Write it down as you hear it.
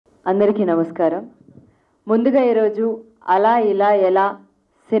అందరికీ నమస్కారం. ముందుగా ఈరోజు అలా ఇలా ఎలా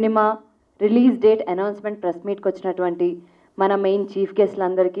cinema release date announcement press మీట్కి వచ్చినటువంటి మన మెయిన్ చీఫ్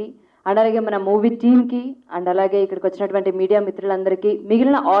గెస్ట్లందరికీ అండ్ అలాగే మన మూవీ టీమ్కి అండ్ అలాగే ఇక్కడికి వచ్చినటువంటి మీడియా మిత్రులందరికీ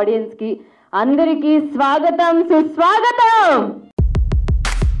మిగిలిన ఆడియన్స్కి అందరికీ స్వాగతం, సుస్వాగతం.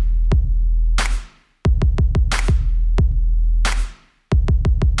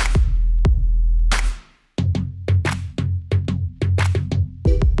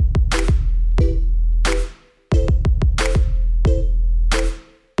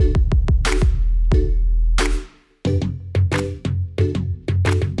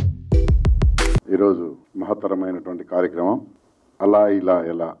 ఈరోజు మహత్తరమైనటువంటి కార్యక్రమం అలా ఇలా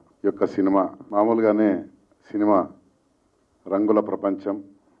ఎలా యొక్క సినిమా. మామూలుగానే సినిమా రంగుల ప్రపంచం,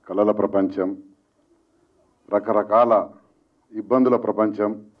 కళల ప్రపంచం, రకరకాల ఇబ్బందుల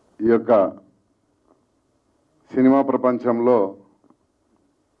ప్రపంచం. ఈ యొక్క సినిమా ప్రపంచంలో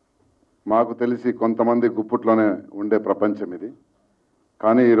మాకు తెలిసి కొంతమంది గుప్పుట్లోనే ఉండే ప్రపంచం ఇది.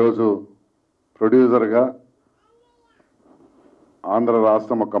 కానీ ఈరోజు ప్రొడ్యూసర్గా ఆంధ్ర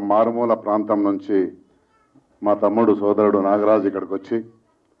రాష్ట్రం ఒక మారుమూల ప్రాంతం నుంచి మా తమ్ముడు సోదరుడు నాగరాజు ఇక్కడికి వచ్చి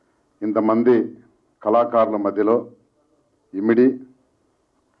ఇంతమంది కళాకారుల మధ్యలో ఇమిడి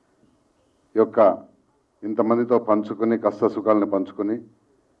యొక్క ఇంతమందితో పంచుకొని కష్ట సుఖాలను పంచుకొని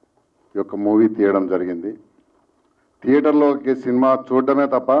ఈ యొక్క మూవీ తీయడం జరిగింది. థియేటర్లోకి సినిమా చూడడమే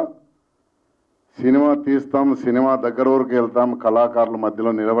తప్ప సినిమా తీస్తాం, సినిమా దగ్గర వరకు వెళ్తాం, కళాకారుల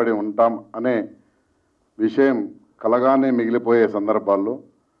మధ్యలో నిలబడి ఉంటాం అనే విషయం కలగానే మిగిలిపోయే సందర్భాల్లో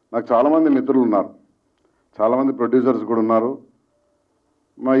నాకు చాలామంది మిత్రులు ఉన్నారు, చాలామంది ప్రొడ్యూసర్స్ కూడా ఉన్నారు,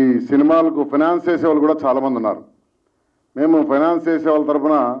 మా ఈ సినిమాలకు ఫైనాన్స్ చేసేవాళ్ళు కూడా చాలామంది ఉన్నారు. మేము ఫైనాన్స్ చేసే వాళ్ళ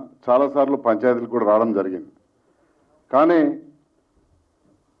తరఫున చాలాసార్లు పంచాయతీలకు కూడా రావడం జరిగింది. కానీ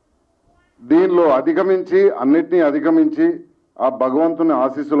దీనిలో అధిగమించి అన్నిటినీ అధిగమించి ఆ భగవంతుని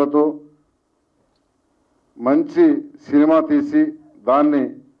ఆశీస్సులతో మంచి సినిమా తీసి దాన్ని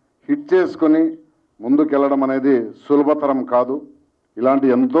హిట్ చేసుకొని ముందుకెళ్ళడం అనేది సులభతరం కాదు. ఇలాంటి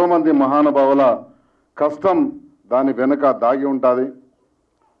ఎంతోమంది మహానుభావుల కష్టం దాని వెనుక దాగి ఉంటుంది.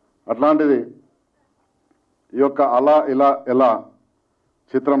 అట్లాంటిది ఈ యొక్క అలా ఇలా ఎలా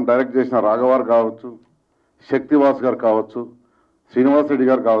చిత్రం డైరెక్ట్ చేసిన రాఘవారు కావచ్చు, శక్తివాస్ గారు కావచ్చు, శ్రీనివాస్ రెడ్డి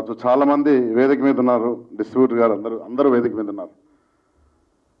గారు కావచ్చు, చాలామంది వేదిక మీద ఉన్నారు, డిస్ట్రిబ్యూటర్ గారు అందరూ వేదిక మీద ఉన్నారు.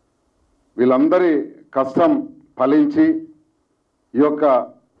 వీళ్ళందరి కష్టం ఫలించి ఈ యొక్క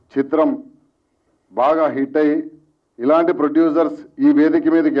చిత్రం బాగా హిట్ అయ్యి ఇలాంటి ప్రొడ్యూసర్స్ ఈ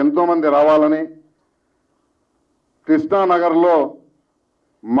వేదిక మీదకి ఎంతోమంది రావాలని, కృష్ణానగర్లో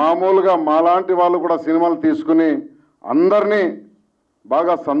మామూలుగా మాలాంటి వాళ్ళు కూడా సినిమాలు తీసుకుని అందరినీ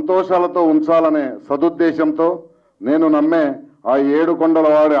బాగా సంతోషాలతో ఉంచాలనే సదుద్దేశంతో నేను నమ్మే ఆ 7 కొండల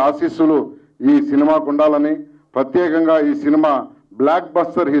వాడి ఆశీస్సులు ఈ సినిమాకు ఉండాలని, ప్రత్యేకంగా ఈ సినిమా బ్లాక్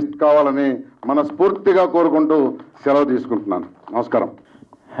బస్టర్ హిట్ కావాలని మనస్ఫూర్తిగా కోరుకుంటూ సెలవు తీసుకుంటున్నాను. నమస్కారం.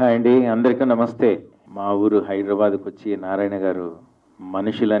 హాయ్ అండి, అందరికీ నమస్తే. మా ఊరు హైదరాబాద్కి వచ్చి నారాయణ గారు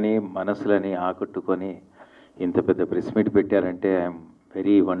మనుషులని మనసులని ఆకట్టుకొని ఇంత పెద్ద ప్రెస్ మీట్ పెట్టారంటే I'm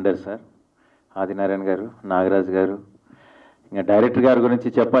very wonder sir. Adinarayana గారు, నాగరాజు గారు, ఇంకా డైరెక్టర్ గారి గురించి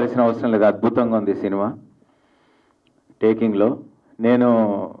చెప్పాల్సిన అవసరం లేదు. అద్భుతంగా ఉంది సినిమా టేకింగ్లో. నేను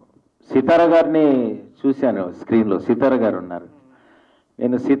సితార గారిని చూశాను స్క్రీన్లో, సితార గారు ఉన్నారు.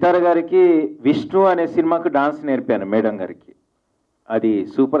 నేను సితార గారికి విష్ణు అనే సినిమాకు డాన్స్ నేర్పాను మేడం గారికి. అది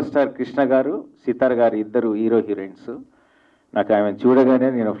సూపర్ స్టార్ కృష్ణ గారు, సితార్ గారు ఇద్దరు హీరో హీరోయిన్స్. నాకు ఆమె చూడగానే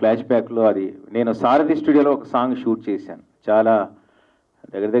నేను ఫ్లాష్ బ్యాక్లో అది నేను సారథి స్టూడియోలో ఒక సాంగ్ షూట్ చేశాను. చాలా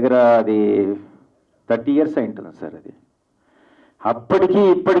దగ్గర అది 30 years అయి ఉంటుంది సార్. అది అప్పటికీ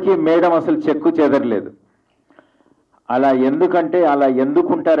ఇప్పటికీ మేడం అసలు చెక్కు చెదరలేదు. అలా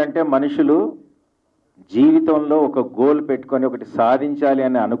ఎందుకుంటారంటే మనుషులు జీవితంలో ఒక గోల్ పెట్టుకొని ఒకటి సాధించాలి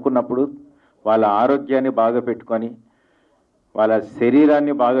అని అనుకున్నప్పుడు వాళ్ళ ఆరోగ్యాన్ని బాగా పెట్టుకొని వాళ్ళ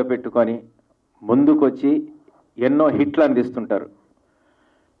శరీరాన్ని బాగా పెట్టుకొని ముందుకొచ్చి ఎన్నో హిట్లు అందిస్తుంటారు.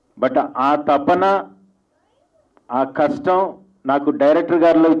 బట్ ఆ తపన, ఆ కష్టం నాకు డైరెక్టర్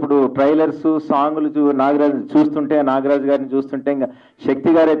గారిలో ఇప్పుడు ట్రైలర్స్ సాంగులు నాగరాజు గారిని చూస్తుంటే ఇంకా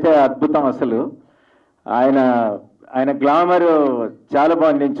శక్తి గారు అయితే అద్భుతం. అసలు ఆయన గ్లామర్ చాలా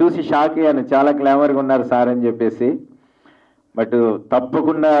బాగుంది. నేను చూసి షాక్ అయ్యాను, చాలా గ్లామర్గా ఉన్నారు సార్ అని చెప్పేసి. బట్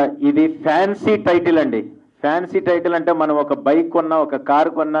తప్పకుండా ఇది ఫ్యాన్సీ టైటిల్ అండి. ఫ్యాన్సీ టైటిల్ అంటే మనం ఒక బైక్ కొన్నా, ఒక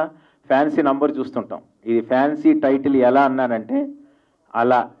కారు కొన్నా ఫ్యాన్సీ నంబర్ చూస్తుంటాం. ఇది ఫ్యాన్సీ టైటిల్ ఎలా అన్నానంటే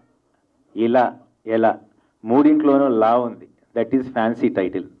అలా ఇలా ఎలా మూడింట్లోనూ లా ఉంది. That is fancy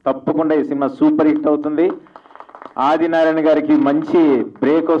title. తప్పకుండా ఈ సినిమా సూపర్ హిట్ అవుతుంది. ఆదినారాయణ గారికి మంచి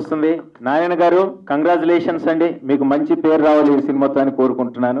బ్రేక్ వస్తుంది. నారాయణ గారు కంగ్రాచులేషన్స్ అండి, మీకు మంచి పేరు రావాలి ఈ సినిమాతో అని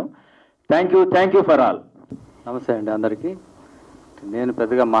కోరుకుంటున్నాను. Thank you for all. నమస్తే అండి అందరికీ. నేను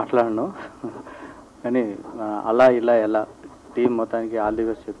పెద్దగా మాట్లాడను కానీ అలా ఇలా ఎలా టీం మొత్తానికి ఆల్ ది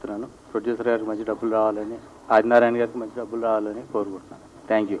బెస్ట్ చెప్తున్నాను. ప్రొడ్యూసర్ గారికి మంచి డబ్బులు రావాలని, ఆదినారాయణ గారికి మంచి డబ్బులు రావాలని కోరుకుంటున్నాను.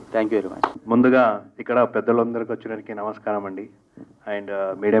 Thank you very much. ముందుగా ఇక్కడ పెద్దలందరికీ వచ్చినకి నమస్కారం అండి. అండ్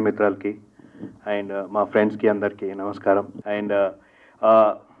మీడియా మిత్రులకి అండ్ మా ఫ్రెండ్స్కి అందరికీ నమస్కారం. అండ్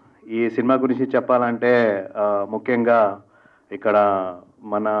ఈ సినిమా గురించి చెప్పాలంటే ముఖ్యంగా ఇక్కడ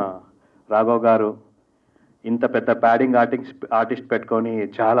మన రాఘవ్ గారు ఇంత పెద్ద ప్యాడింగ్ ఆర్టిస్ట్ పెట్టుకొని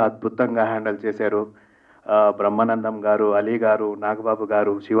చాలా అద్భుతంగా హ్యాండిల్ చేశారు. బ్రహ్మానందం గారు, అలీ గారు, నాగబాబు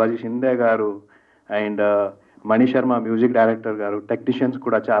గారు, శివాజీ షిందే గారు and Mani Sharma music director గారు, టెక్నీషియన్స్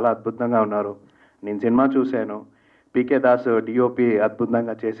కూడా చాలా అద్భుతంగా ఉన్నారు. నేను సినిమా చూశాను. పీకే దాస్ డిఓపి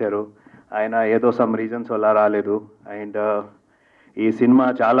అద్భుతంగా చేశారు. ఆయన ఏదో సమ్ రీజన్స్ వల్ల రాలేదు. అండ్ ఈ సినిమా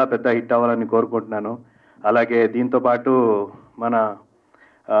చాలా పెద్ద హిట్ అవ్వాలని కోరుకుంటున్నాను. అలాగే దీంతోపాటు మన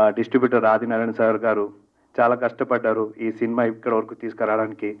డిస్ట్రిబ్యూటర్ ఆదినారాయణ సార్ గారు చాలా కష్టపడ్డారు ఈ సినిమా ఇక్కడ వరకు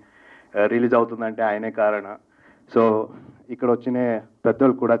తీసుకురావడానికి. రిలీజ్ అవుతుందంటే ఆయనే కారణం. సో ఇక్కడ వచ్చిన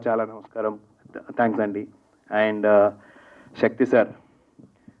పెద్దలు కూడా చాలా నమస్కారం, థ్యాంక్స్ అండి. అండ్ శక్తి సార్,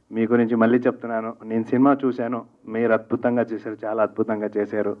 మీ గురించి మళ్ళీ చెప్తున్నాను. నేను సినిమా చూశాను, మీరు అద్భుతంగా చేశారు, చాలా అద్భుతంగా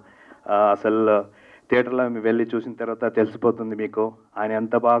చేశారు. అసలు థియేటర్లో మీరు వెళ్ళి చూసిన తర్వాత తెలిసిపోతుంది మీకు ఆయన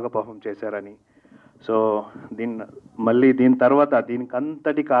ఎంత బాగా పర్ఫామ్ చేశారని. సో దీని తర్వాత దీనికి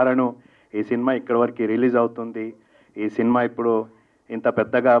అంతటి కారణం ఈ సినిమా ఇక్కడ వరకు రిలీజ్ అవుతుంది. ఈ సినిమా ఇప్పుడు ఇంత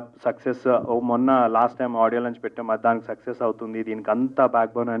పెద్దగా సక్సెస్, మొన్న లాస్ట్ టైం ఆడియో లంచ్ పెట్టాము, దానికి సక్సెస్ అవుతుంది. దీనికి అంతా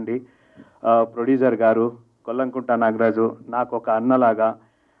బ్యాక్ బోన్ అండి ప్రొడ్యూసర్ గారు కొల్లంకుంట నాగరాజు, నాకు ఒక అన్నలాగా.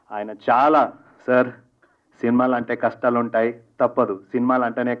 ఆయన చాలా సార్ సినిమాలు అంటే కష్టాలు ఉంటాయి, తప్పదు. సినిమాలు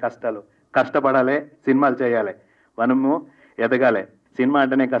అంటేనే కష్టాలు, కష్టపడాలి, సినిమాలు చేయాలి, మనము ఎదగాలి. సినిమా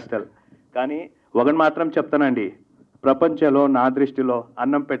అంటేనే కష్టాలు. కానీ ఒకటి మాత్రం చెప్తానండి, ప్రపంచంలో నా దృష్టిలో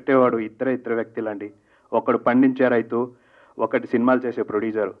అన్నం పెట్టేవాడు ఇద్దరు వ్యక్తులండి. ఒకడు పండించే రైతు, ఒకటి సినిమాలు చేసే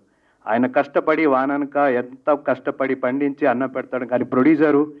ప్రొడ్యూసరు. ఆయన కష్టపడి వాననక ఎంత కష్టపడి పండించి అన్నం పెడతాడు. కానీ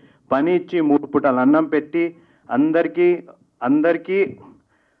ప్రొడ్యూసరు పని ఇచ్చి 3 పూటలు అన్నం పెట్టి అందరికీ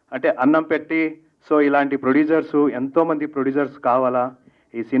అంటే అన్నం పెట్టి. సో ఇలాంటి ప్రొడ్యూసర్స్ ఎంతోమంది ప్రొడ్యూసర్స్ కావాలా.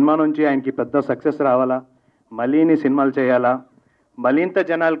 ఈ సినిమా నుంచి ఆయనకి పెద్ద సక్సెస్ రావాలా, మళ్ళీ సినిమాలు చేయాలా, మళ్ళీంత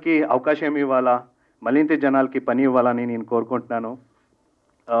జనాలకి అవకాశం ఇవ్వాలా, మళ్ళీంత జనాలకి పని ఇవ్వాలని నేను కోరుకుంటున్నాను.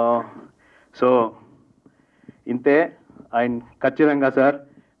 సో ఇంతే. ఆయన ఖచ్చితంగా సార్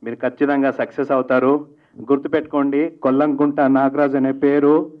మీరు ఖచ్చితంగా సక్సెస్ అవుతారు. గుర్తుపెట్టుకోండి, కొల్లంకుంట నాగరాజ్ అనే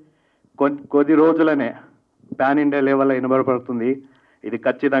పేరు కొద్ది రోజులనే పాన్ ఇండియా లెవెల్లో వినబడపడుతుంది. ఇది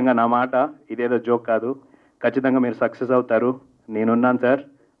ఖచ్చితంగా నా మాట, ఇదేదో జోక్ కాదు. ఖచ్చితంగా మీరు సక్సెస్ అవుతారు. నేనున్నాను సార్,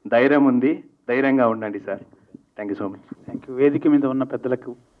 ధైర్యం ఉంది, ధైర్యంగా ఉండండి sir. Thank you so much. Thank you. వేదిక మీద ఉన్న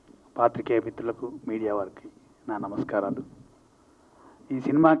పెద్దలకు, పాత్రికేయ మిత్రులకు, మీడియా వారికి నా నమస్కారాలు. ఈ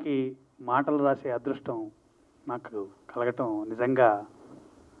సినిమాకి మాటలు రాసే అదృష్టం నాకు కలగటం నిజంగా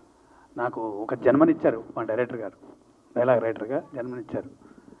నాకు ఒక జన్మనిచ్చారు మా డైరెక్టర్ గారు, డైలాగ్ రైటర్గా జన్మనిచ్చారు.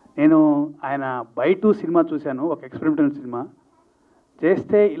 నేను ఆయన బై 2 సినిమా చూశాను, ఒక ఎక్స్పెరిమెంటల్ సినిమా.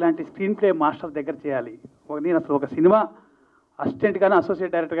 చేస్తే ఇలాంటి స్క్రీన్ ప్లే మాస్టర్ దగ్గర చేయాలి. నేను అసలు ఒక సినిమా అసిస్టెంట్గానే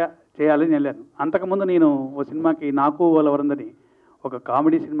అసోసియేట్ డైరెక్టర్గా చేయాలని వెళ్ళాను. అంతకుముందు నేను ఓ సినిమాకి నాకు వాళ్ళవరందని ఒక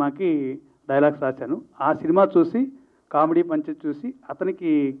కామెడీ సినిమాకి డైలాగ్స్ రాశాను. ఆ సినిమా చూసి కామెడీ పంచి చూసి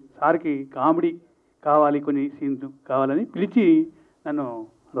అతనికి సార్కి కామెడీ కావాలి, కొన్ని సీన్స్ కావాలని పిలిచి నన్ను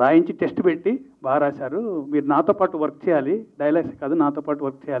రాయించి టెస్ట్ పెట్టి బాగా రాశారు, మీరు నాతో పాటు వర్క్ చేయాలి, డైలాగ్స్ కాదు నాతో పాటు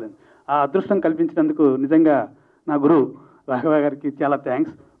వర్క్ చేయాలని. ఆ అదృష్టం కల్పించినందుకు నిజంగా నా గురువు రాఘవ గారికి చాలా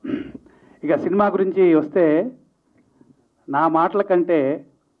థ్యాంక్స్. ఇక సినిమా గురించి వస్తే నా మాటల కంటే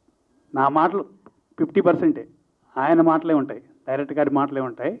నా మాటలు 50% ఆయన మాటలే ఉంటాయి, డైరెక్టర్ గారి మాటలే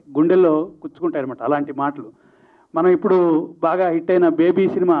ఉంటాయి, గుండెల్లో గుచ్చుకుంటాయి అనమాట అలాంటి మాటలు. మనం ఇప్పుడు బాగా హిట్ అయిన బేబీ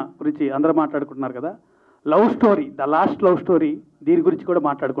సినిమా గురించి అందరూ మాట్లాడుకుంటున్నారు కదా, love story, the last love story, దీని గురించి కూడా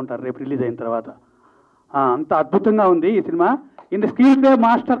మాట్లాడుకుంటారు రేపు రిలీజ్ అయిన తర్వాత. అంత అద్భుతంగా ఉంది ఈ cinema. In the screen play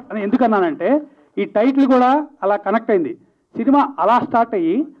master అని ఎందుకన్నానంటే ఈ టైటిల్ కూడా అలా కనెక్ట్ అయింది. సినిమా అలా స్టార్ట్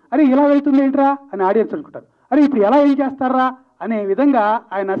అయ్యి అరే ఇలా వెళ్తుంది ఏంట్రా అని ఆడియన్స్ అనుకుంటారు, అరే ఇప్పుడు ఎలా ఏం చేస్తారా అనే విధంగా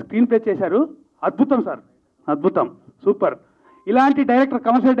ఆయన స్క్రీన్ ప్లే చేశారు. అద్భుతం సార్, అద్భుతం, సూపర్. ఇలాంటి డైరెక్టర్,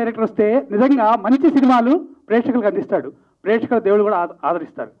 కమర్షియల్ డైరెక్టర్ వస్తే నిజంగా మంచి సినిమాలు ప్రేక్షకులకు అందిస్తాడు, ప్రేక్షకుల దేవుడు కూడా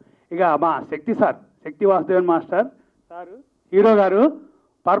ఆదరిస్తారు. ఇక మా శక్తి సార్, శక్తి వాసుదేవన్ మాస్టర్ సారు, హీరో గారు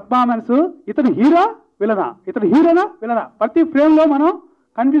పర్ఫార్మెన్స్, ఇతను హీరో విలనా, ఇతను హీరోనా విలనా, ప్రతి ఫ్రేమ్లో మనం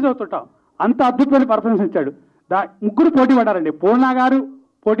కన్ఫ్యూజ్ అవుతుంటాం. అంత అద్భుతమైన పర్ఫార్మెన్స్ ఇచ్చాడు. ముగ్గురు పోటీ పడ్డారండి. పూర్ణ గారు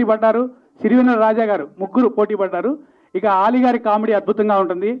పోటీ పడ్డారు, సిరివెన్నెల రాజా గారు, ముగ్గురు పోటీ పడ్డారు. ఇక ఆలీ గారి కామెడీ అద్భుతంగా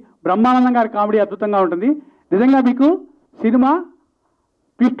ఉంటుంది, బ్రహ్మానందం గారి కామెడీ అద్భుతంగా ఉంటుంది. నిజంగా మీకు సినిమా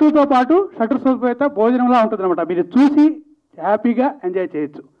పిస్టుతో పాటు షటర్ సోపేత భోజనంలా ఉంటుంది అనమాట. మీరు చూసి హ్యాపీగా ఎంజాయ్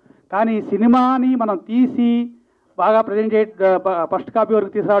చేయొచ్చు. కానీ ఈ సినిమాని మనం తీసి బాగా ప్రజెంట్ ఫస్ట్ కాపీ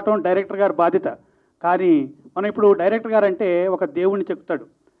వరకు తీసుకురావటం డైరెక్టర్ గారి బాధ్యత. కానీ మనం ఇప్పుడు డైరెక్టర్ గారు అంటే ఒక దేవుడిని చెక్కుతాడు,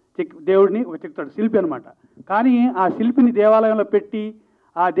 దేవుడిని ఒక చెక్కుతాడు, శిల్పి అనమాట. కానీ ఆ శిల్పిని దేవాలయంలో పెట్టి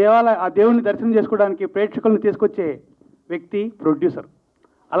ఆ దేవుడిని దర్శనం చేసుకోవడానికి ప్రేక్షకులను తీసుకొచ్చే వ్యక్తి ప్రొడ్యూసర్.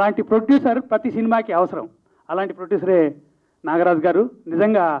 అలాంటి ప్రొడ్యూసర్ ప్రతి సినిమాకి అవసరం. అలాంటి ప్రొడ్యూసరే నాగరాజు గారు.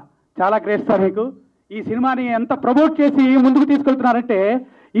 నిజంగా చాలా గ్రేట్ సార్. మీకు ఈ సినిమాని ఎంత ప్రమోట్ చేసి ముందుకు తీసుకెళ్తున్నారంటే,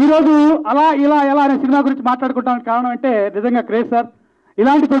 ఈరోజు అలా ఇలా ఎలా అనే సినిమా గురించి మాట్లాడుకోవడానికి కారణం అంటే నిజంగా గ్రేట్ సార్.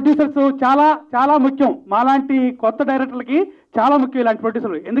 ఇలాంటి ప్రొడ్యూసర్స్ చాలా చాలా ముఖ్యం. మాలాంటి కొత్త డైరెక్టర్లకి చాలా ముఖ్యం ఇలాంటి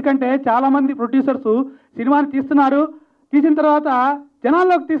ప్రొడ్యూసర్లు. ఎందుకంటే చాలామంది ప్రొడ్యూసర్స్ సినిమాని తీస్తున్నారు, తీసిన తర్వాత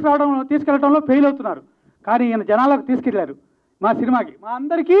జనాల్లోకి తీసుకెళ్ళడంలో ఫెయిల్ అవుతున్నారు. కానీ ఈయన జనాల్లోకి తీసుకెళ్లారు. మా సినిమాకి మా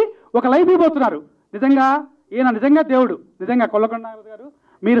అందరికీ ఒక లైఫ్ ఇవ్వబోతున్నారు. నిజంగా ఈయన నిజంగా దేవుడు. నిజంగా కొల్లకొండ గారు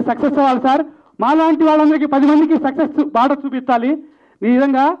మీరు సక్సెస్ అవ్వాలి సార్. మాలాంటి వాళ్ళందరికీ 10 మందికి సక్సెస్ బాట చూపించాలి.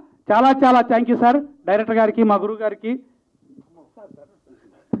 నిజంగా చాలా చాలా థ్యాంక్ యూ సార్. డైరెక్టర్ గారికి, మా గురువు గారికి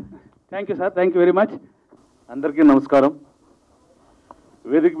thank you sir. Thank you very much. అందరికీ నమస్కారం.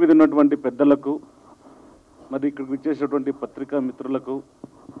 వేదిక మీద ఉన్నటువంటి పెద్దలకు, మరి ఇక్కడికి వచ్చేసినటువంటి పత్రికా మిత్రులకు,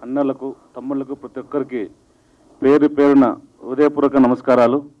 అన్నలకు, తమ్ముళ్లకు, ప్రతి ఒక్కరికి పేరు పేరున హృదయపూర్వక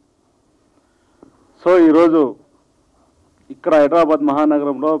నమస్కారాలు. సో ఈరోజు ఇక్కడ హైదరాబాద్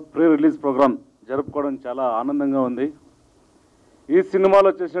మహానగరంలో ప్రీ రిలీజ్ ప్రోగ్రాం జరుపుకోవడం చాలా ఆనందంగా ఉంది. ఈ సినిమాలో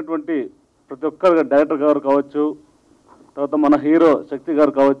చేసినటువంటి ప్రతి ఒక్కరు, డైరెక్టర్ గారు కావచ్చు, తర్వాత మన హీరో శక్తి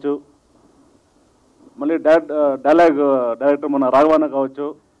గారు కావచ్చు, మళ్ళీ డైరెక్టర్ మన రాఘవాన కావచ్చు,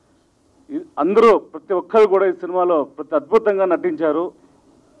 అందరూ ప్రతి ఒక్కరు కూడా ఈ సినిమాలో ప్రతి అద్భుతంగా నటించారు.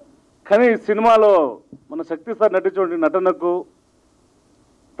 కానీ ఈ సినిమాలో మన శక్తి సార్ నటించిన నటనకు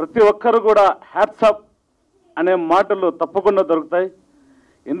ప్రతి ఒక్కరు కూడా హ్యాట్స్ ఆఫ్ అనే మాటలు తప్పకుండా దొరుకుతాయి.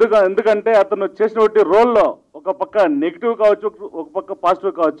 ఎందుకంటే అతను చేసినటువంటి రోల్లో ఒక పక్క నెగిటివ్ కావచ్చు, ఒక పక్క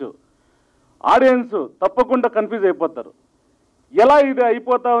పాజిటివ్ కావచ్చు. ఆడియన్స్ తప్పకుండా కన్ఫ్యూజ్ అయిపోతారు. ఎలా ఇది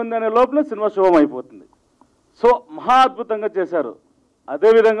అయిపోతా ఉంది అనే లోపల సినిమా శుభం అయిపోతుంది. సో మహా అద్భుతంగా చేశారు.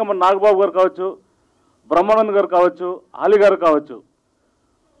 అదేవిధంగా మన నాగబాబు గారు కావచ్చు, బ్రహ్మానంద్ గారు కావచ్చు, ఆలి గారు కావచ్చు,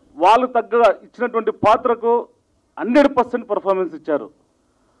 వాళ్ళు తగ్గ ఇచ్చినటువంటి పాత్రకు 100% పర్ఫార్మెన్స్ ఇచ్చారు.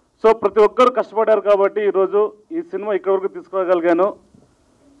 సో ప్రతి ఒక్కరు కష్టపడ్డారు కాబట్టి ఈరోజు ఈ సినిమా ఇక్కడి వరకు తీసుకురాగలిగాను.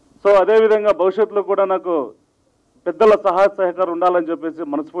 సో అదేవిధంగా భవిష్యత్తులో కూడా నాకు పెద్దల సహాయ సహకారం ఉండాలని చెప్పేసి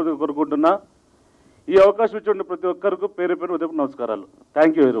మనస్ఫూర్తిగా కోరుకుంటున్నా. ఈ అవకాశం ఇచ్చిన ప్రతి ఒక్కరికి పేరు పేరు ఉదయం నమస్కారాలు.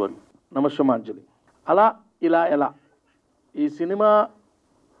 Thank you everyone. నమస్కారాంజలి. అలా ఇలా ఎలా ఈ సినిమా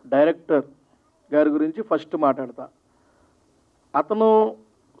డైరెక్టర్ గారి గురించి ఫస్ట్ మాట్లాడతా. అతను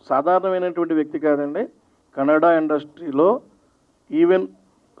సాధారణమైనటువంటి వ్యక్తి కాదండి. కన్నడ ఇండస్ట్రీలో ఈవెన్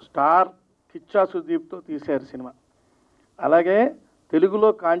స్టార్ కిచ్చా సుదీప్తో తీశారు సినిమా. అలాగే తెలుగులో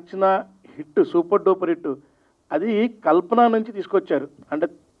కాంచిన హిట్, సూపర్ డూపర్ హిట్, అది కల్పన నుంచి తీసుకొచ్చారు. అంటే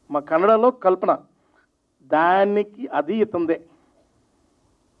మా కన్నడలో కల్పన, దానికి అది ఇతందే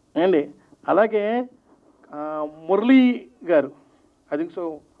అండి. అలాగే మురళీ గారు, I think so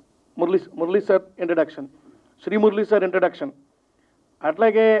Murali sir introduction, Shri Murali sir introduction,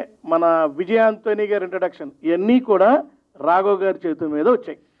 అట్లాగే మన విజయాంతోని గారి ఇంట్రడక్షన్, ఇవన్నీ కూడా రాఘవ్ గారి చేతుల మీద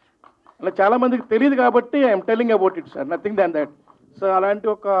వచ్చాయి. అలా చాలామందికి తెలియదు కాబట్టి I'm telling about it sir, nothing than that. So అలాంటి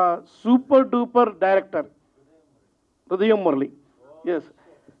ఒక సూపర్ డూపర్ డైరెక్టర్ హృదయం మురళి. ఎస్.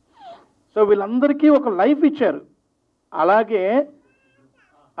 సో వీళ్ళందరికీ ఒక లైఫ్ ఇచ్చారు. అలాగే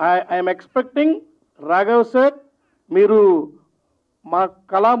ఐఎమ్ ఎక్స్పెక్టింగ్ రాఘవ్ సార్, మీరు మా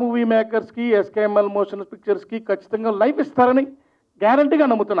కళా మూవీ మేకర్స్కి, ఎస్కేఎంఎల్ మోషన్ పిక్చర్స్కి ఖచ్చితంగా లైఫ్ ఇస్తారని గ్యారంటీగా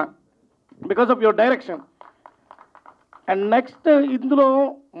నమ్ముతున్నా, because of your direction. And next ఇందులో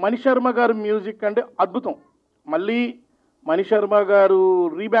మణి శర్మ గారు మ్యూజిక్ అంటే అద్భుతం. మళ్ళీ మణి శర్మ గారు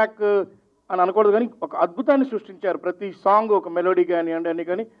రీబ్యాక్ అని అనకూడదు, కానీ ఒక అద్భుతాన్ని సృష్టించారు. ప్రతి సాంగ్ ఒక మెలోడీ కానివ్వండి అన్ని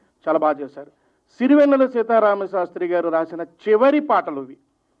కానీ చాలా బాగా చేశారు. సిరివెన్నెల సీతారామ శాస్త్రి గారు రాసిన చివరి పాటలు ఇవి.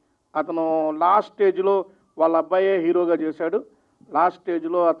 అతను లాస్ట్ స్టేజ్లో వాళ్ళ అబ్బాయే హీరోగా చేశాడు. లాస్ట్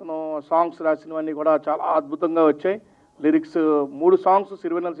స్టేజ్లో అతను సాంగ్స్ రాసినవన్నీ కూడా చాలా అద్భుతంగా వచ్చాయి. లిరిక్స్ 3 సాంగ్స్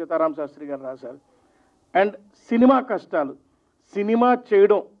సిరివెన్నెల సీతారామ శాస్త్రి గారు రాశారు. అండ్ సినిమా కష్టాలు, సినిమా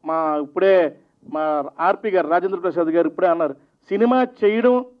చేయడం, ఇప్పుడే మా ఆర్పి గారు, రాజేంద్ర ప్రసాద్ గారు ఇప్పుడే అన్నారు, సినిమా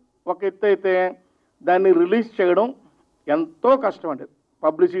చేయడం ఒక ఎత్తు అయితే దాన్ని రిలీజ్ చేయడం ఎంతో కష్టం అండి.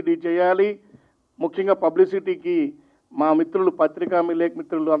 పబ్లిసిటీ చేయాలి. ముఖ్యంగా పబ్లిసిటీకి మా మిత్రులు, పత్రికా లేఖ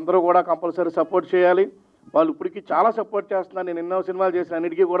మిత్రులు అందరూ కూడా కంపల్సరీ సపోర్ట్ చేయాలి. వాళ్ళు ఇప్పటికీ చాలా సపోర్ట్ చేస్తున్నారు. నేను ఎన్నో సినిమాలు చేసిన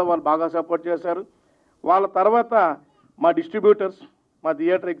అన్నిటికీ కూడా వాళ్ళు బాగా సపోర్ట్ చేశారు. వాళ్ళ తర్వాత మా డిస్ట్రిబ్యూటర్స్, మా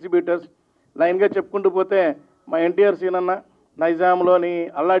థియేటర్ ఎగ్జిబ్యూటర్స్, లైన్గా చెప్పుకుంటూ పోతే మా ఎన్టీఆర్ సీనన్న నైజాంలోని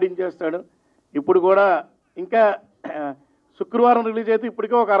అల్లాడించేస్తాడు. ఇప్పుడు కూడా ఇంకా శుక్రవారం రిలీజ్ అయితే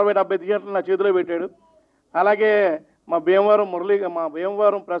ఇప్పటికే ఒక 60-70 థియేటర్లు నా చేతిలో పెట్టాడు. అలాగే మా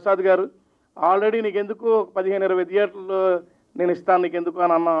భీమవరం ప్రసాద్ గారు, ఆల్రెడీ నీకెందుకు 15-20 థియేటర్లు నేను ఇస్తాను నీకెందుకు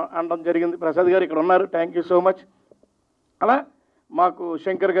అని అనడం జరిగింది. ప్రసాద్ గారు ఇక్కడ ఉన్నారు, థ్యాంక్ యూ సో మచ్. అలా మాకు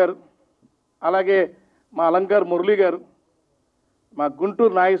శంకర్ గారు, అలాగే మా అలంకార్ మురళి గారు, మా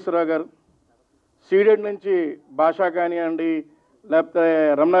గుంటూరు నాగేశ్వరరావు గారు, సీడెడ్ నుంచి భాషా కానివ్వండి, లేకపోతే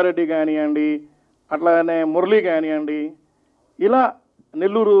రమణారెడ్డి కానివ్వండి, అట్లానే మురళి కానివ్వండి, ఇలా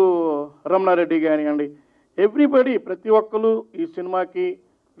నెల్లూరు రమణారెడ్డి కానివ్వండి, ఎవ్రీబడి ప్రతి ఒక్కరు ఈ సినిమాకి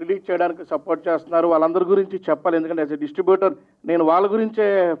రిలీజ్ చేయడానికి సపోర్ట్ చేస్తున్నారు. వాళ్ళందరి గురించి చెప్పాలి, ఎందుకంటే యాజ్ ఎ డిస్ట్రిబ్యూటర్ నేను వాళ్ళ గురించే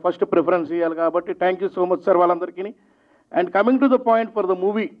ఫస్ట్ ప్రిఫరెన్స్ ఇవ్వాలి కాబట్టి thank you so much sir వాళ్ళందరికీ. And coming to the point for the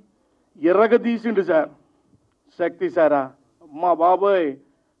movie, ఎర్రగా తీసిండు సార్ శక్తి సారా, మా బాబాయ్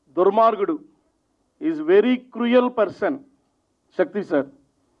దుర్మార్గుడు, is very cruel person Shakti sir,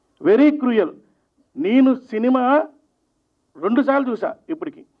 very cruel. నేను సినిమా 2 సార్లు చూసా,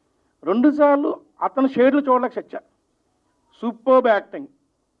 ఇప్పటికి 2 సార్లు అతని షేడ్లు చూడలేక చచ్చా. Superb acting,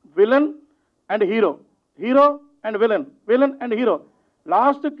 villain and hero, hero and villain, villain and hero,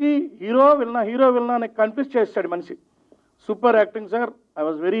 లాస్ట్కి హీరో విలనా అని కన్ఫ్యూజ్ చేస్తాడు మనిషి. Super acting sir, I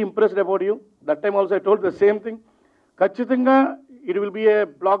was very impressed about you. That time also I told the same thing. ఖచ్చితంగా it will be A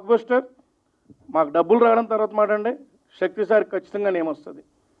block buster. మాకు డబ్బులు రావడం తర్వాత మాట అండి, శక్తి సార్ ఖచ్చితంగా నేమ్ వస్తుంది.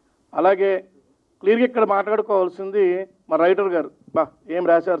 అలాగే క్లియర్గా ఇక్కడ మాట్లాడుకోవాల్సింది మా రైటర్ గారు, బా ఏం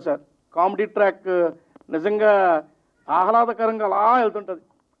రాశారు సార్, కామెడీ ట్రాక్ నిజంగా ఆహ్లాదకరంగా అలా వెళ్తుంటుంది.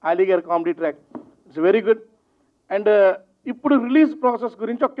 అలీ గారి comedy track it's very good. And ఇప్పుడు రిలీజ్ ప్రాసెస్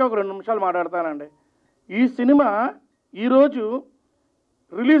గురించి ఒక 2 నిమిషాలు మాట్లాడతానండి. ఈ సినిమా ఈరోజు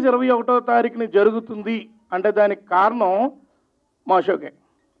రిలీజ్ 21వ తారీఖుని జరుగుతుంది అంటే దానికి కారణం మా అశోకే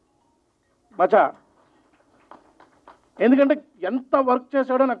మచా. ఎందుకంటే ఎంత వర్క్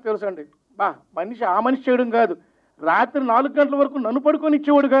చేశాడో నాకు తెలుసు అండి. బా మనిషి ఆ మనిషి చేయడం కాదు, రాత్రి 4 గంటల వరకు నన్ను పడుకొని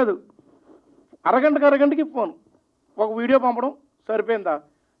ఇచ్చేవాడు కాదు. అరగంటకి ఫోన్, ఒక వీడియో పంపడం సరిపోయిందా,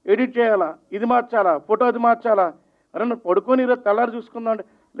 ఎడిట్ చేయాలా, ఇది మార్చాలా, ఫోటో అది మార్చాలా, అరే నన్ను పడుకొని ఈరోజు తెల్లారి చూసుకుందాం అంటే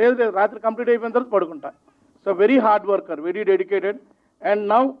లేదు లేదు, రాత్రి కంప్లీట్ అయిపోయిన తర్వాత పడుకుంటా. So very hard worker, very dedicated. And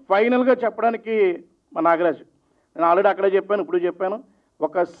now ఫైనల్గా చెప్పడానికి మా నాగరాజు, నేను ఆల్రెడీ అక్కడే చెప్పాను, ఇప్పుడు చెప్పాను,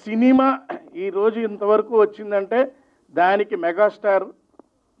 ఒక సినిమా ఈరోజు ఇంతవరకు వచ్చిందంటే దానికి మెగాస్టార్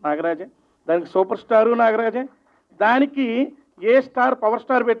నాగరాజే, దానికి సూపర్ స్టారు నాగరాజే, దానికి ఏ స్టార్ పవర్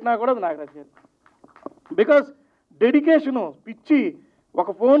స్టార్ పెట్టినా కూడా అది నాగరాజే. బికాస్ డెడికేషను పిచ్చి,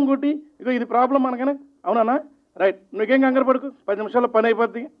 ఒక ఫోన్ కొట్టి ఇగో ఇది ప్రాబ్లం అనగానే అవునా రైట్ నువ్వేం కంగారు పడుకు 10 నిమిషాల్లో పని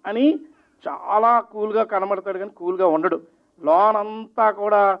అయిపోద్ది అని చాలా కూల్గా కనబడతాడు, కానీ కూల్గా ఉండడు. లోన్ అంతా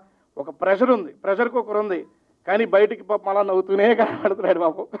కూడా ఒక ప్రెషర్ ఉంది, ప్రెషర్ కుక్కర్ ఉంది, కానీ బయటికి పాపం అలా నవ్వుతూనే కనబడుతున్నాడు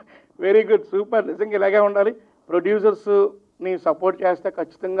పాపం. వెరీ గుడ్, సూపర్, నిజంగా ఇలాగే ఉండాలి. ప్రొడ్యూసర్స్ని సపోర్ట్ చేస్తే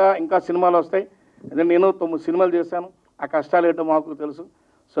ఖచ్చితంగా ఇంకా సినిమాలు వస్తాయి. ఎందుకంటే నేను 9 సినిమాలు చేశాను, ఆ కష్టాలు ఏంటో మాకు తెలుసు.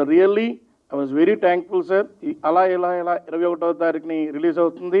 So really I was very thankful sir. అలా 21వ తారీఖుని రిలీజ్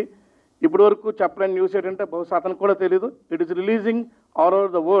అవుతుంది. ఇప్పటి వరకు చెప్పలేని న్యూస్ ఏంటంటే బహుశా అతనికి కూడా తెలియదు, it is releasing all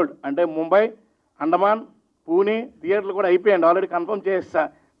over the world. అంటే ముంబై, అండమాన్, పూణే థియేటర్లు కూడా అయిపోయాయండి, ఆల్రెడీ కన్ఫర్మ్ చేస్తా.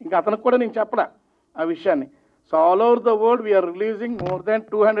 ఇంకా అతనికి కూడా నేను చెప్పడా ఆ విషయాన్ని. So all over the world we are releasing more than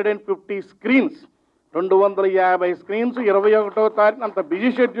 250 screens, 250 screens 21వ తారీఖున. అంత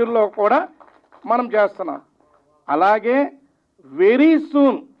బిజీ షెడ్యూల్లో కూడా మనం చేస్తున్నాం. అలాగే very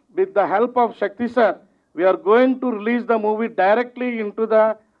soon with the help of Shakti sir, we are going to release the movie directly into the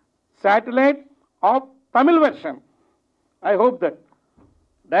satellite of Tamil version. I hope that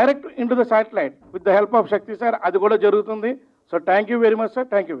direct into the satellite with the help of Shakti sir, adi kuda jarugutundi. So thank you very much sir,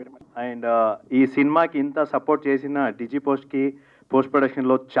 thank you very much. And ఈ సినిమాకి ఇంత support చేసిన డిజిపోస్ట్కి, post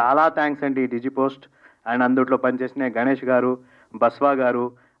ప్రొడక్షన్లో చాలా thanks అండి డిజిపోస్ట్. And అందుట్లో పనిచేసిన గణేష్ గారు, బస్వా గారు,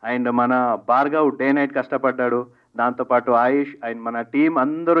 అండ్ మన భార్గవ్ డే నైట్ కష్టపడ్డాడు, దాంతోపాటు ఆయుష్ అండ్ మన టీం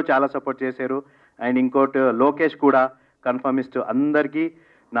అందరూ చాలా సపోర్ట్ చేశారు. అండ్ ఇంకోటి లోకేష్ కూడా కన్ఫర్మిస్ట్. అందరికీ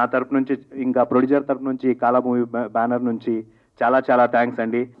నా తరపు నుంచి, ఇంకా ప్రొడ్యూసర్ తరపు నుంచి, కాలా మూవీ బ్యానర్ నుంచి చాలా చాలా థ్యాంక్స్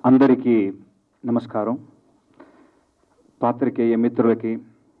అండి. అందరికీ నమస్కారం. పాత్రికేయ మిత్రులకి,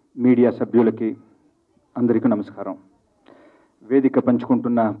 మీడియా సభ్యులకి అందరికీ నమస్కారం. వేదిక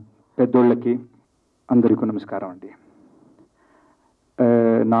పంచుకుంటున్న పెద్దోళ్ళకి అందరికీ నమస్కారం అండి.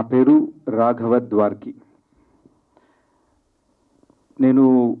 నా పేరు రాఘవ ద్వార్కి. నేను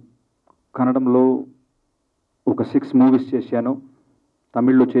కన్నడంలో ఒక 6 మూవీస్ చేశాను,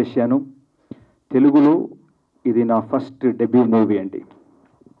 తమిళ్లో చేశాను, తెలుగులో ఇది నా ఫస్ట్ డెబ్యూ మూవీ అండి.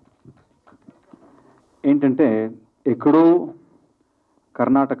 ఏంటంటే ఎక్కడో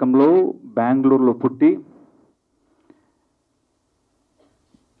కర్ణాటకంలో, బెంగళూరులో పుట్టి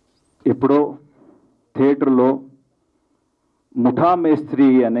ఎప్పుడో థియేటర్లో ముఠా మేస్త్రి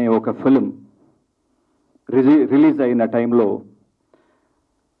అనే ఒక ఫిలిం రిలీజ్ అయిన టైంలో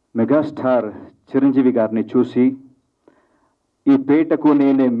మెగాస్టార్ చిరంజీవి గారిని చూసి ఈ పేటకు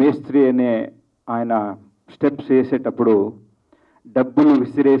నేనే మేస్త్రి అనే ఆయన స్టెప్స్ వేసేటప్పుడు డబ్బులు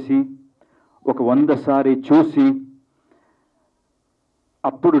విసిరేసి ఒక 100 సారి చూసి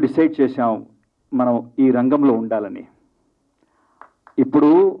అప్పుడు డిసైడ్ చేశాం మనం ఈ రంగంలో ఉండాలని.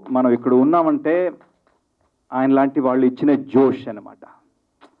 ఇప్పుడు మనం ఇక్కడ ఉన్నామంటే ఆయన లాంటి వాళ్ళు ఇచ్చిన జోష్ అన్నమాట.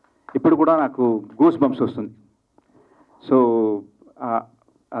 ఇప్పుడు కూడా నాకు గూస్ బంప్స్ వస్తుంది. సో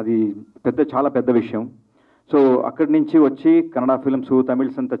అది చాలా పెద్ద విషయం. సో అక్కడి నుంచి వచ్చి కన్నడ ఫిల్మ్స్, తమిళ్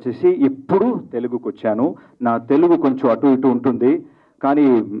అంతా చేసి ఇప్పుడు తెలుగుకి వచ్చాను. నా తెలుగు కొంచెం అటు ఇటు ఉంటుంది, కానీ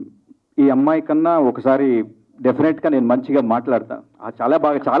ఈ అమ్మాయి కన్నా ఒకసారి డెఫినెట్గా నేను మంచిగా మాట్లాడతాను. చాలా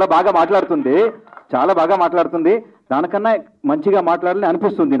బాగా మాట్లాడుతుంది. దానికన్నా మంచిగా మాట్లాడాలని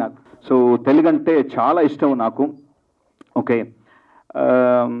అనిపిస్తుంది నాకు. సో తెలుగు అంటే చాలా ఇష్టం నాకు. ఓకే,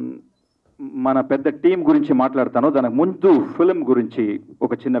 మన పెద్ద టీం గురించి మాట్లాడతాను. దానికి ముందు ఫిలిం గురించి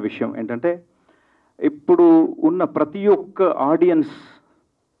ఒక చిన్న విషయం ఏంటంటే, ఇప్పుడు ఉన్న ప్రతి ఒక్క ఆడియన్స్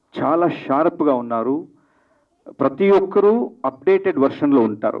చాలా షార్ప్గా ఉన్నారు. ప్రతి ఒక్కరూ అప్డేటెడ్ వర్షన్లో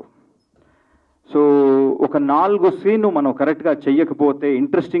ఉంటారు. సో ఒక 4 సీన్లు మనం కరెక్ట్గా చెయ్యకపోతే,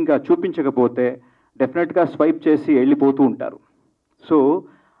 ఇంట్రెస్టింగ్గా చూపించకపోతే డెఫినెట్గా స్వైప్ చేసి వెళ్ళిపోతూ ఉంటారు. సో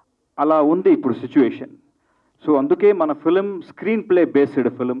అలా ఉంది ఇప్పుడు సిచ్యువేషన్. సో అందుకే మన film screen play based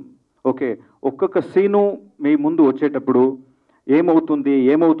film. Okay, ఒక్కొక్క సీను మీ ముందు వచ్చేటప్పుడు ఏమవుతుంది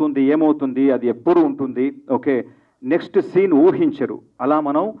అది ఎప్పుడు ఉంటుంది. Okay, next scene ఊహించరు. అలా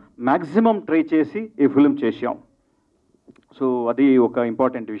మనం మ్యాక్సిమం ట్రై చేసి ఈ ఫిలిం చేసాం. సో అది ఒక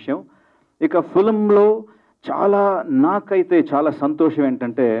ఇంపార్టెంట్ విషయం. ఇక ఫిలింలో నాకైతే చాలా సంతోషం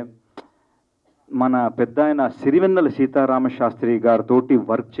ఏంటంటే, మన పెద్ద ఆయన సిరివెన్నెల సీతారామశాస్త్రి గారితో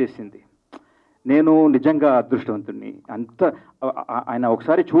వర్క్ చేసింది. నేను నిజంగా అదృష్టవంతుడిని. ఆయన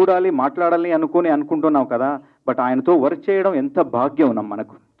ఒకసారి చూడాలి, మాట్లాడాలి అనుకుంటున్నాం కదా, బట్ ఆయనతో వర్క్ చేయడం ఎంత భాగ్యం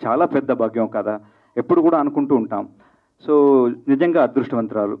మనకు, చాలా పెద్ద భాగ్యం కదా, ఎప్పుడు కూడా అనుకుంటూ ఉంటాం. సో నిజంగా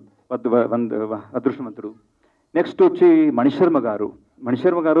అదృష్టవంతుడు. నెక్స్ట్ వచ్చి మణిశర్మ గారు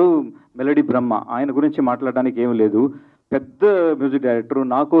మెలడీ బ్రహ్మ. ఆయన గురించి మాట్లాడడానికి ఏం లేదు. పెద్ద మ్యూజిక్ డైరెక్టర్.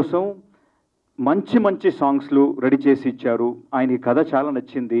 నా కోసం మంచి సాంగ్స్లు రెడీ చేసి ఇచ్చారు. ఆయనకి కథ చాలా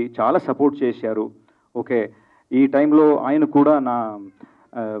నచ్చింది, చాలా సపోర్ట్ చేశారు. ఓకే, ఈ టైంలో ఆయన కూడా నా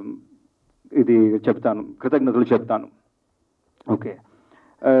కృతజ్ఞతలు చెప్తాను. ఓకే,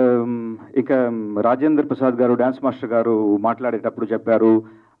 ఇక రాజేంద్ర ప్రసాద్ గారు, డ్యాన్స్ మాస్టర్ గారు మాట్లాడేటప్పుడు చెప్పారు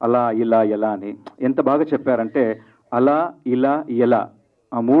అలా ఇలా ఎలా అని. ఎంత బాగా చెప్పారంటే, అలా ఇలా ఎలా,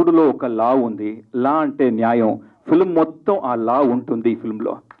 ఆ 3లో ఒక లా ఉంది. లా అంటే న్యాయం. ఫిల్మ్ మొత్తం ఆ లా ఉంటుంది ఈ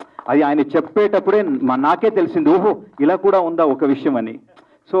ఫిల్మ్లో. అది ఆయన చెప్పేటప్పుడే నాకే తెలిసింది, ఓహో ఇలా కూడా ఉందా ఒక విషయం అని.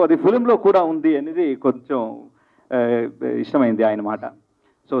 సో అది ఫిల్మ్లో కూడా ఉంది అనేది కొంచెం ఇష్టమైంది ఆయన మాట.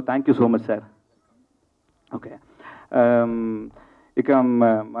 So thank you so much sir. Okay, ఇక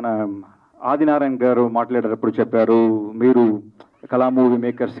మన ఆదినారాయణ గారు మాట్లాడేటప్పుడు చెప్పారు, మీరు కళా మూవీ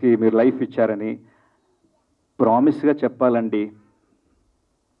మేకర్స్కి మీరు లైఫ్ ఇచ్చారని. ప్రామిస్గా చెప్పాలండి,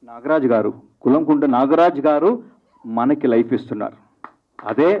 కులంకుంట నాగరాజ్ గారు మనకి లైఫ్ ఇస్తున్నారు.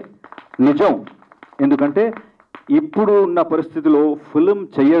 అదే నిజం. ఎందుకంటే ఇప్పుడు ఉన్న పరిస్థితిలో ఫిలిం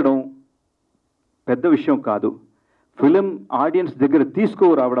చేయడం పెద్ద విషయం కాదు. ఫిలిం ఆడియన్స్ దగ్గర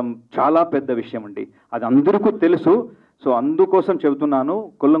తీసుకురావడం చాలా పెద్ద విషయం అండి. అది అందరికీ తెలుసు. సో అందుకోసం చెబుతున్నాను,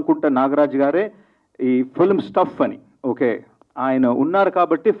 కులంకుంట నాగరాజ్ గారే ఈ ఫిలిం స్టఫ్ అని. ఓకే, ఆయన ఉన్నారు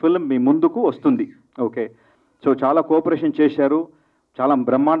కాబట్టి ఫిలిం మీ ముందుకు వస్తుంది. ఓకే, సో చాలా కోఆపరేషన్ చేశారు. చాలా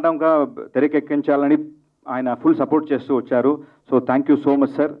బ్రహ్మాండంగా తెరకెక్కించాలని ఆయన ఫుల్ సపోర్ట్ చేస్తూ వచ్చారు. So thank you so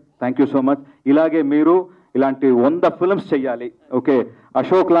much sir, thank you so much. ఇలాగే మీరు ఇలాంటి 100 ఫిల్మ్స్ చేయాలి. ఓకే,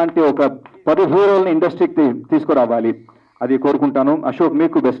 అశోక్ లాంటి ఒక 10 హీరోలని ఇండస్ట్రీకి తీసుకురావాలి, అది కోరుకుంటాను. అశోక్,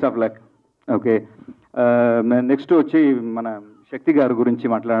 మీకు best of luck. Okay, next వచ్చి మన శక్తి గారి గురించి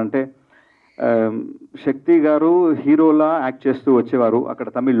మాట్లాడంటే, శక్తి గారు హీరోలా యాక్ట్ చేస్తూ వచ్చేవారు అక్కడ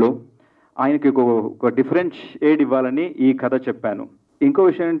తమిళ్లో. ఆయనకి ఒక డిఫరెంట్ షేడ్ ఇవ్వాలని ఈ కథ చెప్పాను. ఇంకో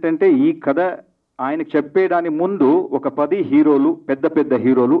విషయం ఏంటంటే, ఈ కథ ఆయనకు చెప్పేదాని ముందు ఒక 10 హీరోలు, పెద్ద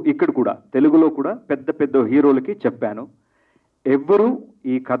హీరోలు, ఇక్కడ కూడా తెలుగులో కూడా పెద్ద హీరోలకి చెప్పాను. ఎవ్వరూ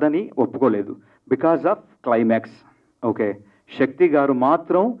ఈ కథని ఒప్పుకోలేదు బికాజ్ ఆఫ్ క్లైమాక్స్. ఓకే, శక్తి గారు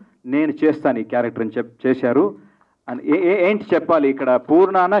మాత్రం నేను చేస్తాను ఈ క్యారెక్టర్ అని చేశారు. అని ఏంటి చెప్పాలి ఇక్కడ,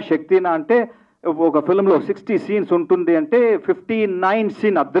 పూర్ణానా శక్తినా అంటే ఒక ఫిల్మ్లో 60 సీన్స్ ఉంటుంది అంటే 59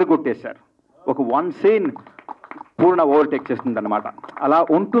 సీన్ అద్దరు కొట్టేశారు. ఒక 1 సీన్ పూర్ణ ఓవర్టేక్ చేస్తుంది అనమాట. అలా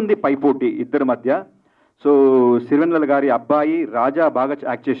ఉంటుంది పైపోటీ ఇద్దరి మధ్య. సో సిరివెన్నెల గారి అబ్బాయి రాజా బాగా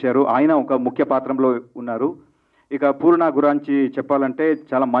యాక్ట్ చేశారు, ఆయన ఒక ముఖ్య పాత్రలో ఉన్నారు. ఇక పూర్ణ గురించి చెప్పాలంటే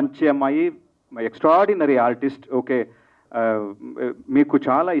చాలా మంచి అమ్మాయి, ఎక్స్ట్రాడినరీ ఆర్టిస్ట్. ఓకే, మీకు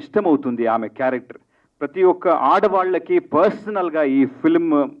చాలా ఇష్టమవుతుంది ఆమె క్యారెక్టర్. ప్రతి ఒక్క ఆడవాళ్ళకి పర్సనల్గా ఈ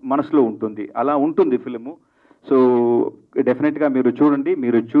ఫిల్మ్ మనసులో ఉంటుంది, అలా ఉంటుంది ఫిల్ము. సో డెఫినెట్గా మీరు చూడండి,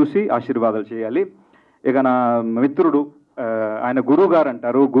 మీరు చూసి ఆశీర్వాదాలు చేయాలి. ఇక నా మిత్రుడు, ఆయన గురువు గారు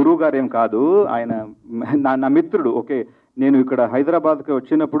అంటారు, గురువు గారు ఏం కాదు, ఆయన నా మిత్రుడు. ఓకే, నేను ఇక్కడ హైదరాబాద్కి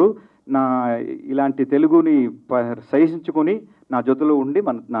వచ్చినప్పుడు ఇలాంటి తెలుగుని సహించుకొని నా జొతలో ఉండి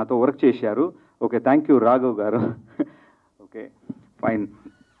నాతో వర్క్ చేశారు. ఓకే, థ్యాంక్ యూ రాఘవ్ గారు. Okay, fine.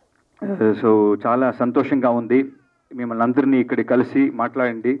 సో చాలా సంతోషంగా ఉంది మిమ్మల్ని అందరినీ ఇక్కడ కలిసి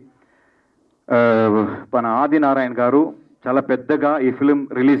మాట్లాడండి. మన ఆదినారాయణ గారు చాలా పెద్దగా ఈ ఫిలిం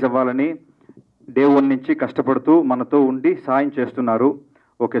రిలీజ్ అవ్వాలని డే 1 నుంచి కష్టపడుతూ మనతో ఉండి సాయం చేస్తున్నారు.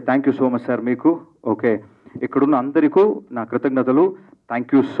 Okay, thank you so much sir మీకు. ఓకే, ఇక్కడున్న అందరికీ నా కృతజ్ఞతలు.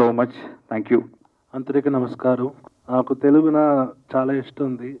 Thank you so much. Thank you. అందరికీ నమస్కారం. నాకు తెలుగున చాలా ఇష్టం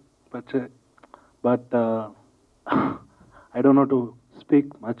ఉంది, but I don't know to speak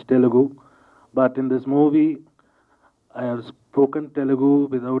much Telugu, but in this movie I have spoken Telugu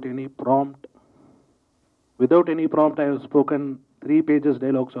without any prompt. Without any prompt, I have spoken 3 pages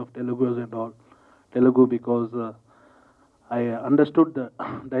dialogues of Telugu and all Telugu because I understood the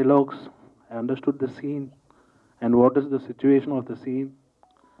dialogues, I understood the scene and what is the situation of the scene,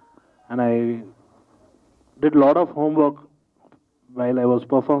 and I did a lot of homework while I was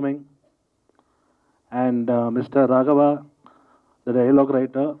performing. And Mr. Raghava, the dialogue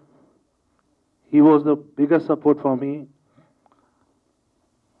writer, he was the biggest support for me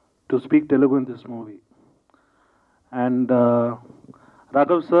to speak Telugu in this movie. And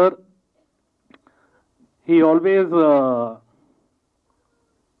Raghav sir, he always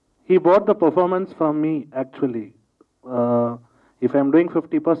he bought the performance from me actually. If I'm doing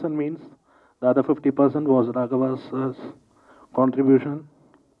 50% means the other 50% was Raghava's contribution,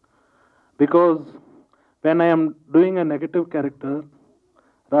 because when I am doing a negative character,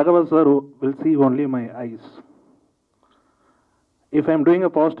 Raghava sir will see only my eyes. If I am doing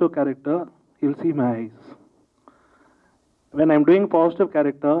a positive character, he will see my eyes. When I am doing positive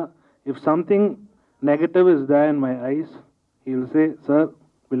character, if something negative is there in my eyes, he will say, "Sir,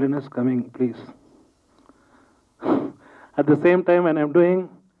 villain is coming, please." At the same time, when I am doing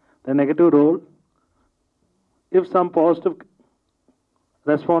the negative role, if some positive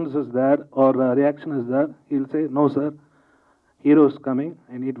response is there or reaction is there, he will say, "No sir, hero is coming,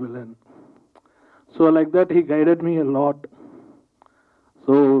 I need villain." So like that he guided me a lot.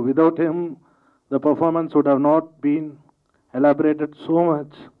 So without him, the performance would have not been elaborated so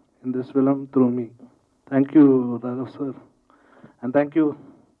much in this film through me. Thank you, Raghav sir, and thank you,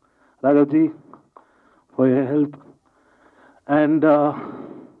 Raghav ji, for your help. And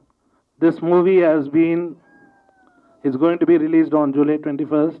this movie is going to be released on July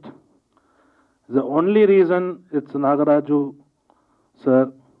 21st. The only reason it's Nagaraju sir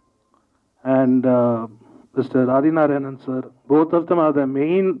and Mr. Adinarayanan sir, both of them are the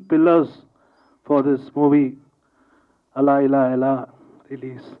main pillars for this movie, Ala Ila Ela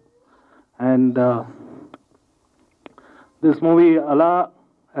release. And this movie, Ala,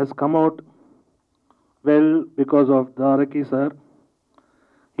 has come out well because of Dharaki sir.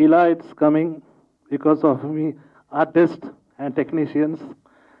 Ila, it's coming because of me, artists and technicians.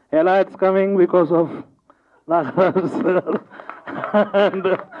 Ella, it's coming because of Nagaraj sir and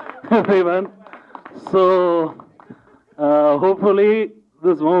everyone. So hopefully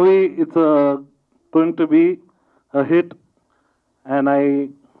this movie, it's going to be a hit. And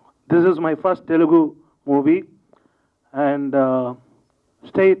this is my first Telugu movie, and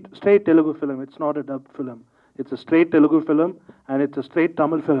straight Telugu film. It's not a dub film. It's a straight Telugu film, and it's a straight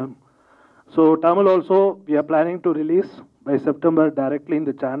Tamil film. So Tamil also we are planning to release by September directly in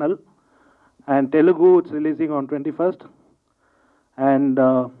the channel, and Telugu it's releasing on 21st. And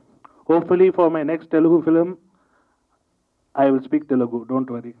hopefully for my next Telugu film, I will speak Telugu. Don't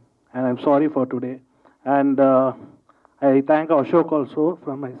worry. And I'm sorry for today. And I thank Ashok also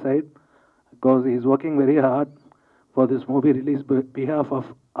from my side, because he's working very hard for this movie release on behalf of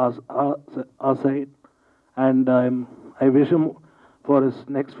our side. And I wish him for his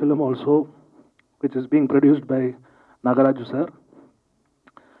next film also, which is being produced by Nagaraju sir.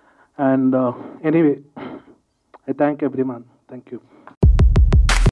 And anyway, I thank everyone. Thank you.